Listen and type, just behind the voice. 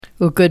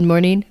Well, good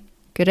morning,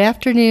 good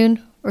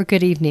afternoon, or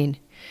good evening.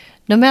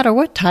 No matter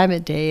what time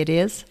of day it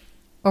is,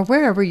 or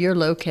wherever you're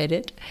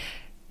located,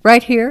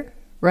 right here,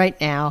 right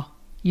now,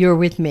 you're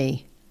with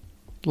me,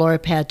 Laura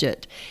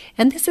Padgett.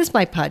 And this is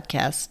my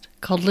podcast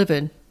called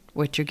Living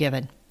What You're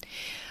Given.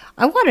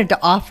 I wanted to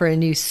offer a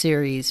new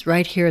series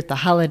right here at the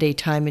holiday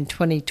time in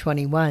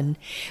 2021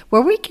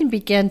 where we can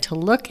begin to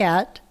look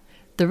at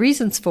the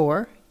reasons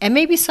for and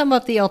maybe some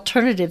of the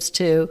alternatives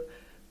to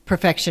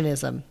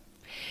perfectionism.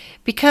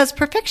 Because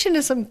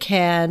perfectionism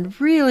can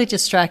really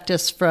distract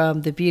us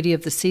from the beauty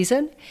of the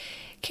season,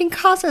 can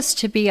cause us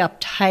to be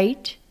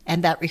uptight,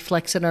 and that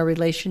reflects in our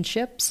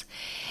relationships.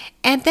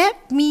 And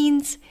that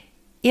means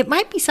it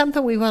might be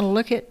something we want to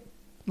look at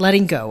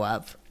letting go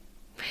of.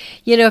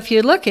 You know, if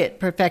you look at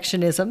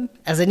perfectionism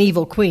as an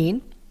evil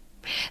queen,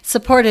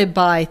 supported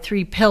by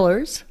three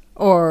pillars,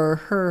 or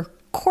her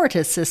court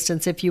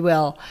assistants, if you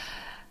will,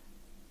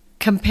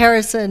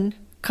 comparison,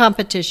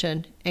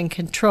 competition, and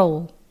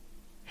control.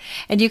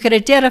 And you could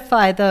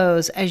identify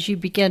those as you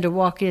begin to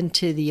walk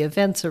into the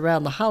events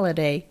around the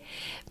holiday.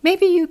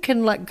 Maybe you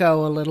can let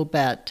go a little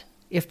bit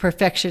if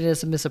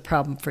perfectionism is a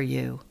problem for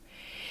you.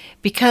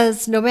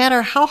 Because no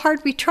matter how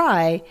hard we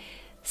try,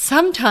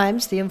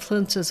 sometimes the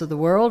influences of the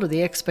world or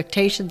the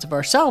expectations of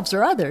ourselves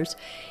or others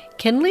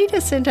can lead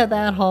us into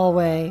that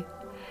hallway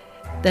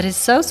that is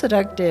so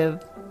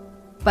seductive,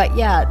 but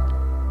yet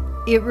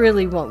it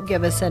really won't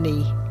give us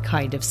any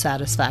kind of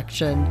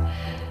satisfaction.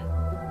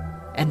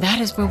 And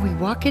that is when we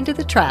walk into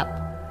the trap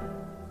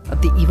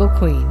of the evil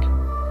queen,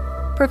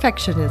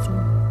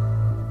 perfectionism.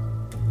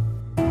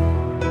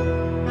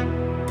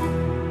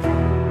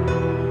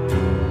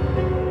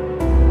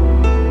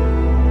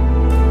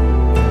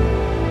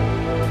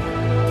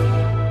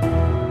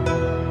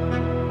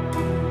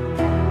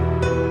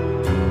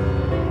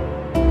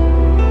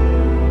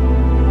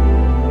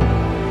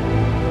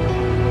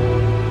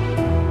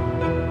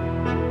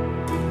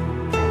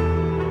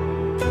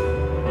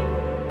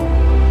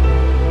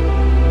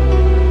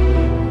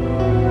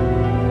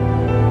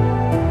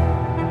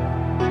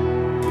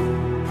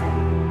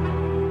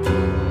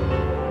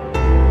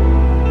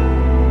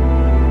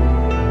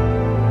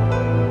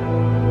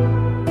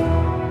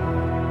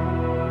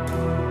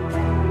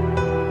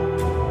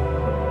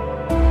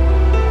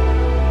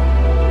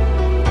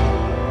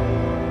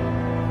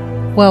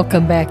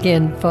 Welcome back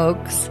in,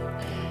 folks,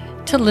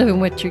 to Living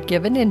What You're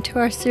Given, and to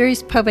our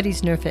series,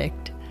 Poverty's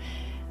Perfect.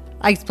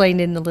 I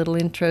explained in the little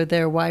intro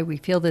there why we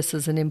feel this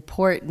is an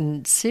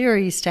important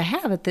series to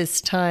have at this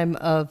time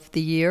of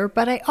the year,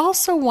 but I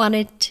also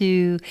wanted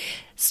to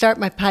start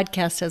my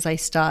podcast as I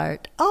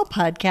start all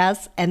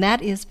podcasts, and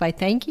that is by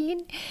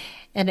thanking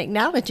and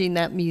acknowledging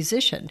that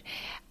musician.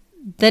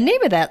 The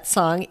name of that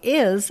song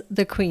is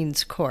The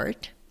Queen's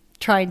Court,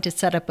 trying to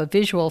set up a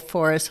visual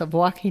for us of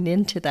walking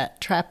into that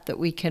trap that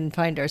we can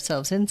find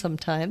ourselves in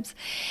sometimes.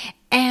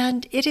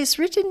 And it is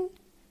written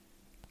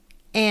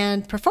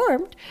and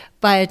performed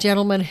by a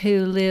gentleman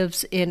who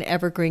lives in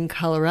Evergreen,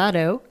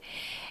 Colorado.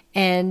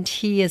 And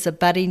he is a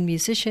budding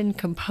musician,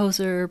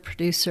 composer,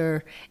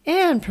 producer,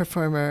 and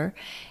performer.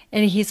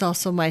 And he's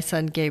also my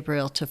son,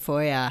 Gabriel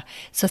Tafoya.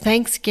 So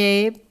thanks,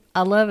 Gabe.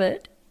 I love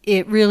it.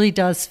 It really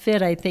does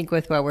fit, I think,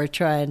 with what we're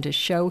trying to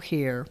show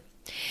here.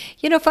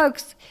 You know,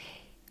 folks,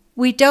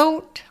 we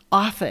don't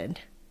often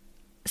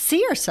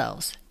see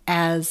ourselves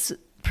as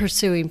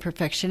pursuing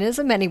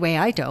perfectionism. Anyway,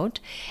 I don't.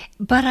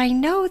 But I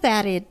know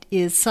that it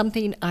is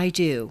something I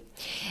do.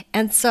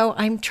 And so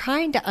I'm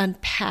trying to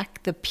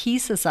unpack the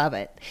pieces of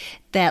it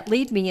that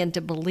lead me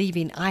into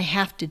believing I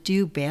have to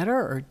do better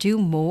or do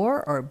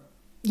more or,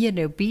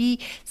 be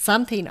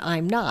something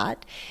I'm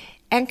not,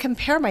 and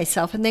compare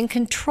myself and then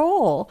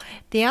control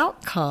the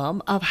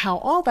outcome of how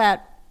all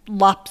that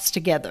lops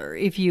together,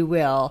 if you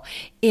will,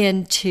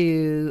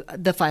 into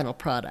the final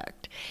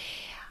product.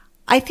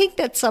 I think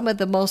that some of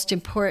the most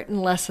important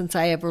lessons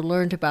I ever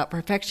learned about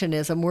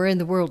perfectionism were in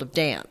the world of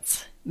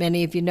dance.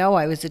 Many of you know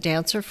I was a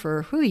dancer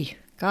for,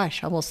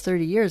 almost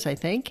 30 years, I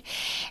think.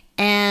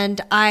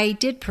 And I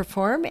did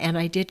perform and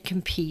I did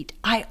compete.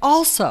 I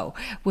also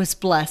was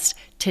blessed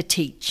to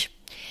teach.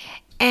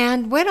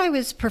 And when I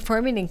was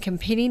performing and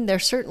competing, there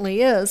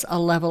certainly is a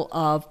level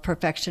of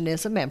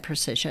perfectionism and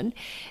precision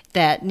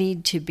that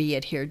need to be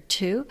adhered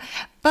to.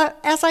 But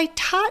as I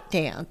taught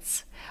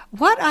dance,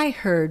 what I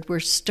heard were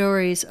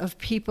stories of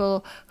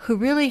people who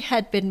really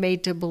had been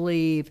made to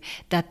believe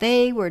that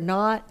they were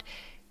not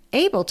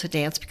able to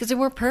dance because they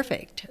weren't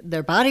perfect.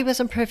 Their body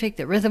wasn't perfect,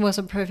 their rhythm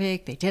wasn't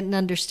perfect, they didn't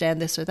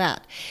understand this or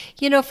that.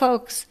 You know,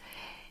 folks,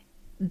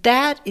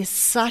 that is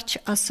such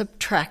a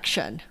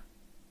subtraction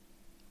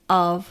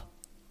of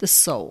the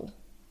soul.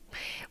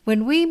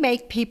 When we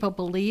make people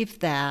believe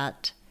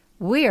that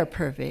we are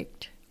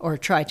perfect, or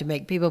try to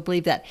make people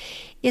believe that,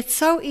 it's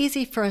so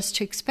easy for us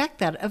to expect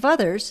that of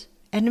others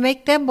and to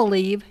make them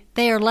believe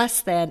they are less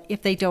than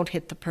if they don't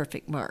hit the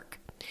perfect mark.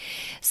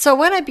 So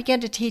when I began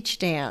to teach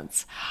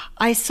dance,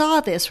 I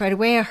saw this right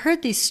away. I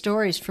heard these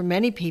stories from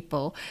many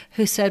people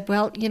who said,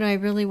 well, I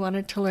really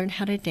wanted to learn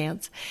how to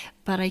dance,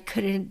 but I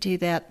couldn't do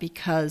that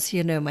because,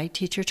 my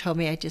teacher told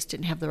me I just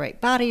didn't have the right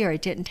body, or I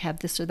didn't have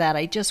this or that.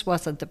 I just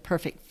wasn't the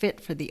perfect fit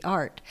for the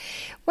art.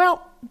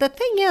 Well, the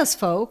thing is,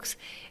 folks,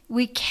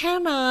 we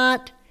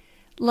cannot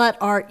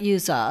let art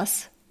use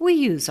us. We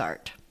use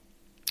art.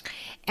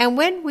 And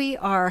when we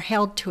are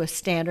held to a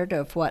standard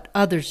of what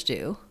others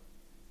do,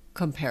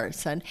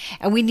 comparison,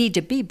 and we need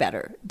to be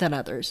better than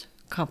others,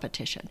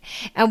 competition,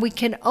 and we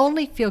can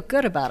only feel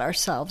good about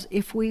ourselves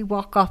if we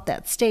walk off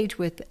that stage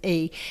with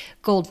a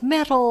gold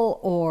medal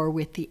or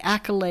with the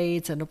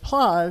accolades and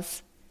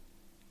applause,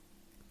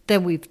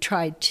 then we've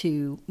tried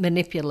to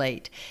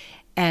manipulate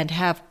and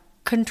have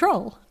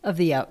control of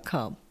the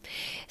outcome.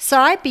 So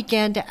I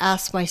began to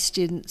ask my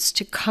students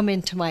to come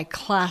into my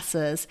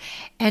classes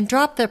and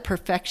drop their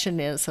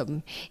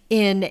perfectionism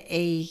in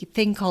a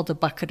thing called a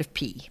bucket of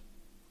pee.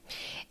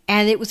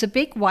 And it was a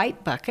big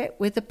white bucket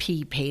with a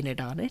P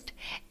painted on it,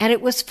 and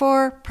it was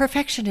for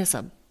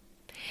perfectionism.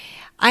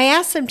 I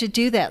asked them to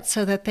do that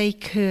so that they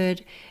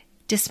could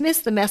dismiss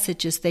the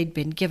messages they'd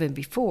been given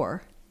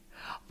before,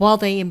 while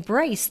they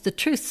embraced the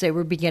truths they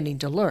were beginning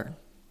to learn.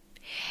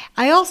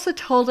 I also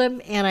told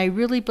them, and I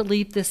really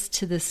believe this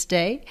to this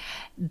day,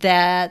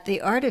 that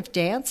the art of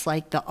dance,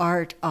 like the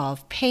art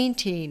of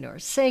painting or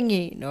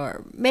singing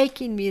or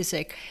making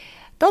music,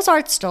 those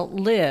arts don't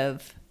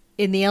live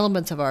in the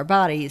elements of our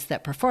bodies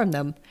that perform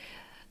them.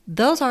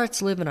 Those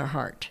arts live in our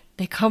heart.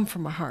 They come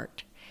from our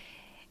heart.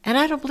 And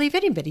I don't believe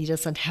anybody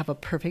doesn't have a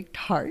perfect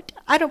heart.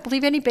 I don't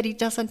believe anybody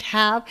doesn't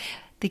have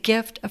the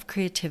gift of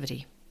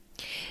creativity.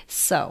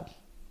 So,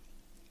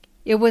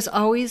 it was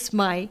always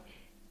my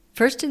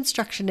first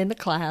instruction in the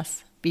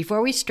class,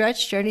 before we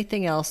stretched or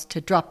anything else,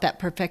 to drop that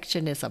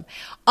perfectionism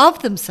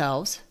of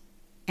themselves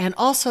and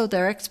also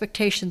their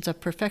expectations of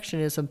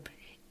perfectionism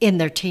in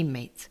their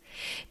teammates.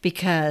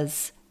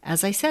 Because,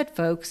 as I said,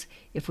 folks,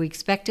 if we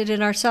expect it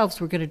in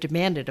ourselves, we're going to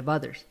demand it of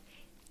others.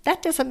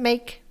 That doesn't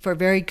make for a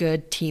very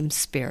good team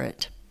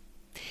spirit.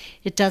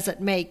 It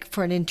doesn't make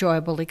for an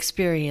enjoyable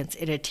experience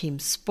in a team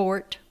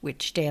sport,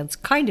 which dance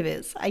kind of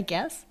is, I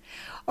guess,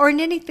 or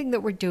in anything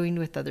that we're doing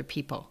with other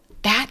people.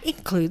 That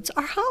includes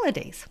our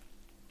holidays.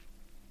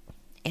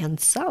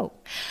 And so,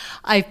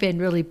 I've been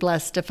really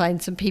blessed to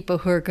find some people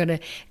who are going to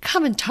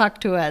come and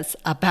talk to us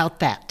about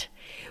that.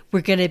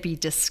 We're going to be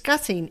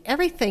discussing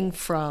everything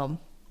from,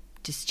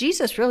 does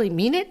Jesus really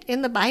mean it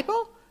in the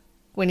Bible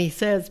when he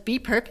says, be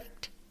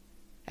perfect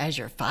as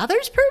your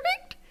Father's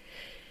perfect?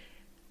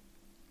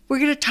 We're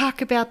going to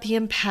talk about the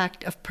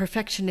impact of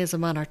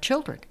perfectionism on our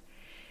children.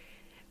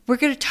 We're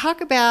going to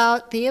talk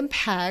about the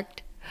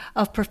impact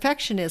of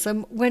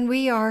perfectionism when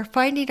we are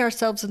finding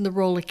ourselves in the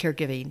role of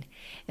caregiving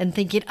and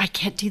thinking, I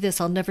can't do this,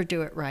 I'll never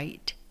do it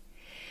right.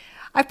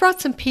 I've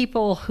brought some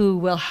people who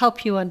will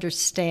help you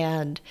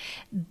understand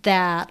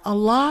that a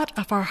lot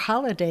of our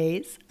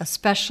holidays,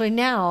 especially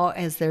now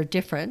as they're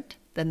different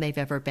than they've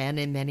ever been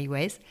in many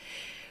ways,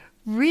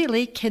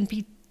 really can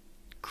be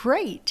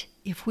great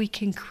if we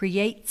can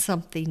create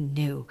something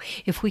new,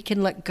 if we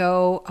can let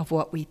go of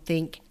what we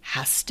think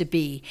has to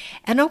be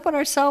and open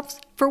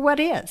ourselves for what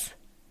is.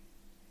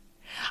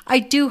 I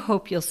do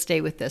hope you'll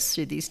stay with us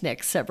through these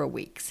next several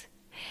weeks.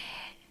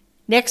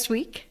 Next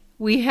week,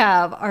 we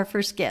have our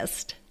first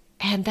guest,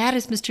 and that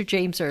is Mr.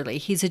 James Early.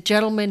 He's a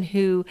gentleman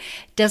who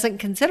doesn't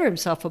consider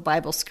himself a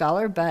Bible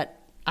scholar, but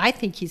I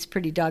think he's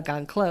pretty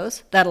doggone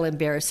close. That'll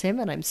embarrass him,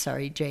 and I'm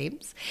sorry,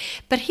 James.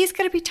 But he's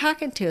going to be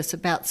talking to us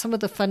about some of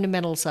the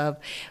fundamentals of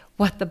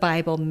what the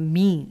Bible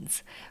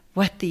means,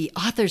 what the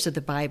authors of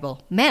the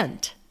Bible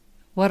meant,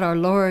 what our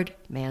Lord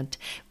meant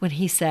when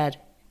he said,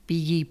 be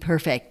ye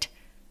perfect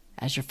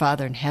as your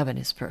Father in heaven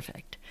is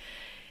perfect.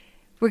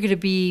 We're going to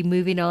be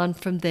moving on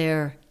from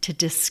there to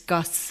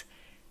discuss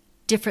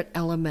different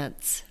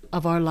elements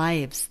of our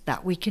lives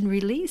that we can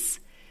release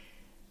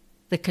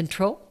the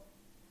control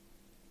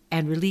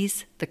and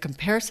release the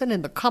comparison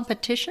and the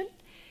competition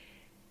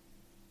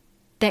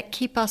that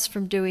keep us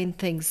from doing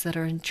things that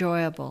are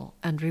enjoyable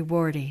and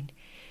rewarding,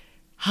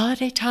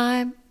 holiday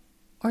time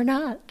or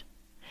not.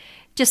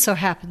 Just so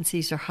happens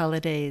these are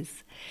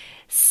holidays.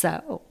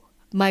 So,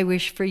 my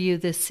wish for you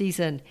this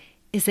season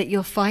is that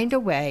you'll find a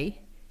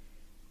way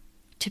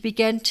to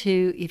begin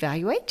to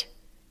evaluate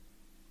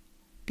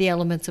the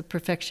elements of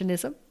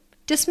perfectionism,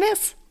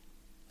 dismiss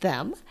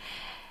them.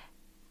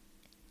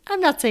 I'm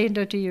not saying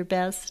don't do your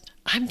best.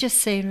 I'm just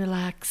saying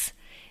relax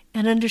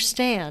and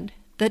understand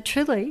that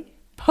truly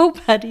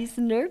nobody's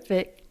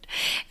perfect.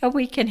 And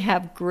we can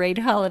have great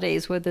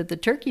holidays, whether the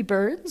turkey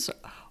burns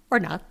or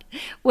not,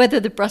 whether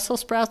the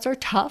Brussels sprouts are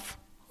tough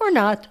or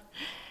not,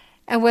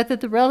 and whether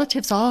the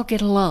relatives all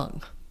get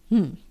along.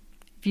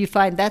 If you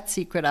find that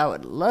secret, I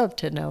would love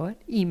to know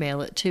it.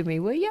 Email it to me,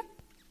 will you?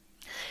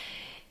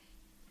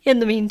 In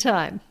the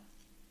meantime,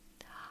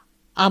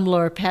 I'm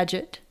Laura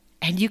Padgett,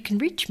 and you can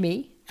reach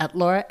me at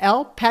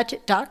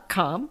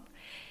lauralpadgett.com.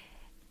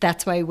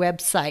 That's my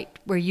website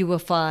where you will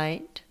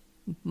find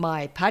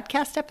my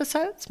podcast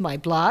episodes, my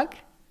blog,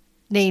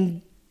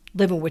 named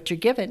Living What You're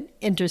Given,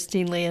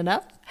 interestingly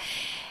enough,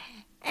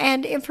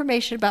 and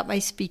information about my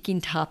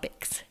speaking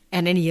topics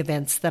and any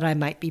events that I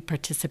might be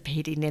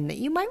participating in that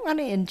you might want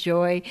to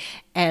enjoy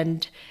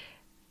and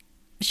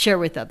share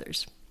with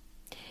others.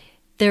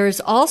 There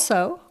is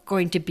also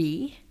going to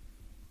be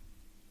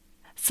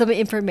some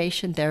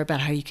information there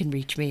about how you can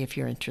reach me if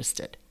you're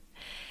interested.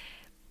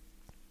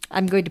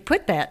 I'm going to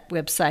put that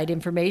website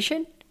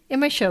information in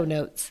my show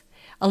notes,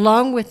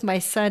 along with my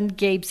son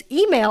Gabe's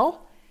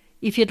email,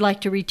 if you'd like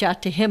to reach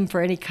out to him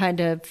for any kind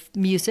of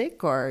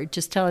music or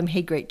just tell him,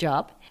 hey, great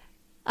job.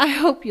 I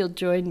hope you'll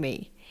join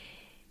me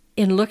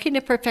in looking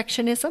at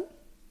perfectionism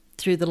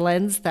through the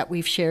lens that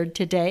we've shared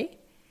today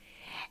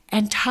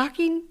and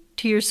talking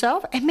to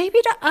yourself and maybe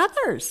to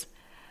others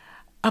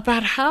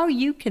about how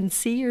you can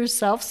see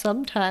yourself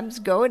sometimes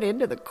going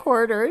into the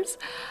corridor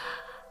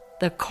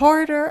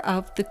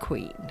of the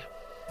Queen.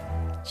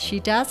 She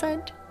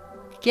doesn't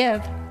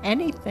give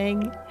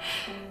anything.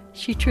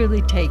 She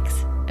truly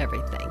takes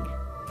everything.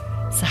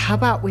 So how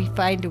about we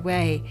find a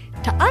way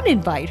to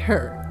uninvite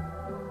her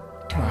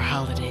to our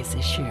holidays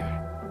this year?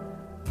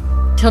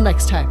 Till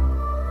next time,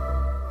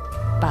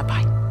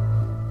 bye-bye.